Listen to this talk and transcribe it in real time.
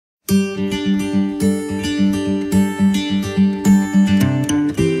Hello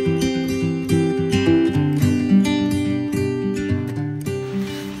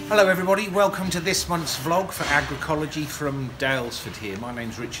everybody, welcome to this month's vlog for Agricology from Daylesford here. My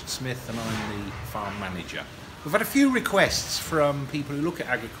name's Richard Smith and I'm the farm manager. We've had a few requests from people who look at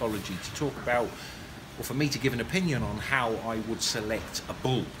Agricology to talk about, or for me to give an opinion on how I would select a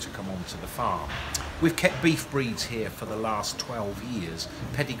bull to come onto the farm. We've kept beef breeds here for the last 12 years,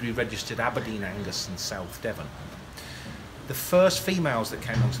 pedigree registered Aberdeen Angus and South Devon. The first females that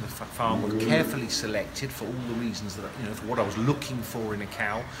came onto the farm were carefully selected for all the reasons that, for what I was looking for in a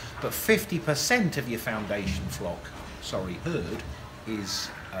cow. But 50% of your foundation herd, is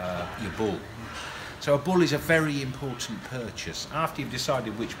your bull. So a bull is a very important purchase. After you've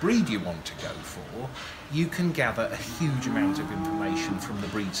decided which breed you want to go for, you can gather a huge amount of information from the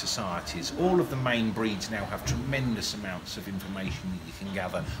breed societies. All of the main breeds now have tremendous amounts of information that you can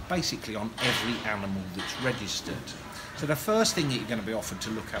gather, basically on every animal that's registered. So the first thing that you're going to be offered to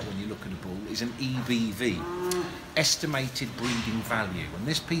look at when you look at a bull is an EBV, estimated breeding value. And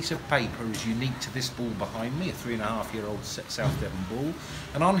this piece of paper is unique to this bull behind me, a 3.5-year-old South Devon bull.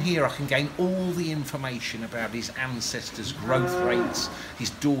 And on here I can gain all the information about his ancestors' growth rates, his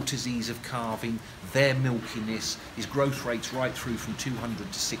daughter's ease of calving, their milkiness, his growth rates right through from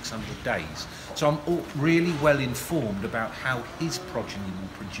 200 to 600 days. So I'm really well informed about how his progeny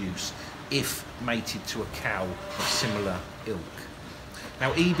will produce if mated to a cow of similar ilk.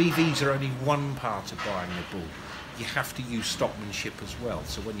 Now EBVs are only one part of buying a bull. You have to use stockmanship as well.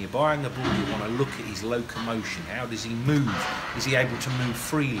 So when you're buying a bull, you want to look at his locomotion. How does he move? Is he able to move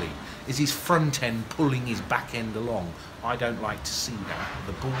freely? Is his front end pulling his back end along? I don't like to see that.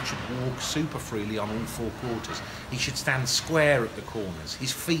 The bull should walk super freely on all four quarters. He should stand square at the corners.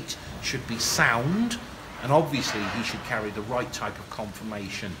 His feet should be sound, and obviously he should carry the right type of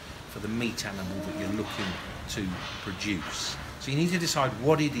conformation for the meat animal that you're looking to produce. So you need to decide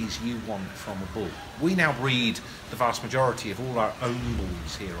what it is you want from a bull. We now breed the vast majority of all our own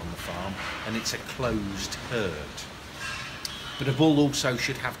bulls here on the farm, and it's a closed herd. But a bull also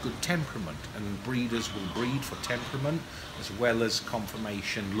should have good temperament, and breeders will breed for temperament as well as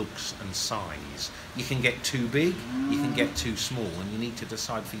conformation, looks and size. You can get too big, you can get too small, and you need to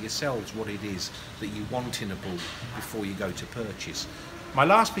decide for yourselves what it is that you want in a bull before you go to purchase. My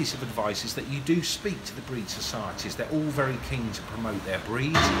last piece of advice is that you do speak to the breed societies. They're all very keen to promote their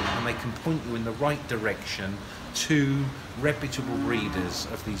breeds, and they can point you in the right direction to reputable breeders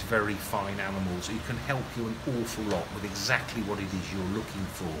of these very fine animals who can help you an awful lot with exactly what it is you're looking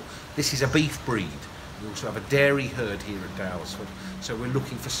for. This is a beef breed. We also have a dairy herd here at Daylesford, so we're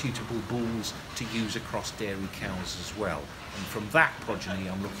looking for suitable bulls to use across dairy cows as well. And from that progeny,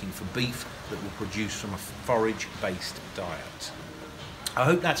 I'm looking for beef that will produce from a forage-based diet. I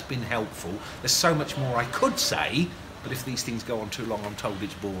hope that's been helpful. There's so much more I could say, but if these things go on too long, I'm told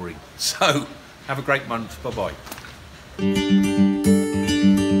it's boring. So, have a great month. Bye-bye.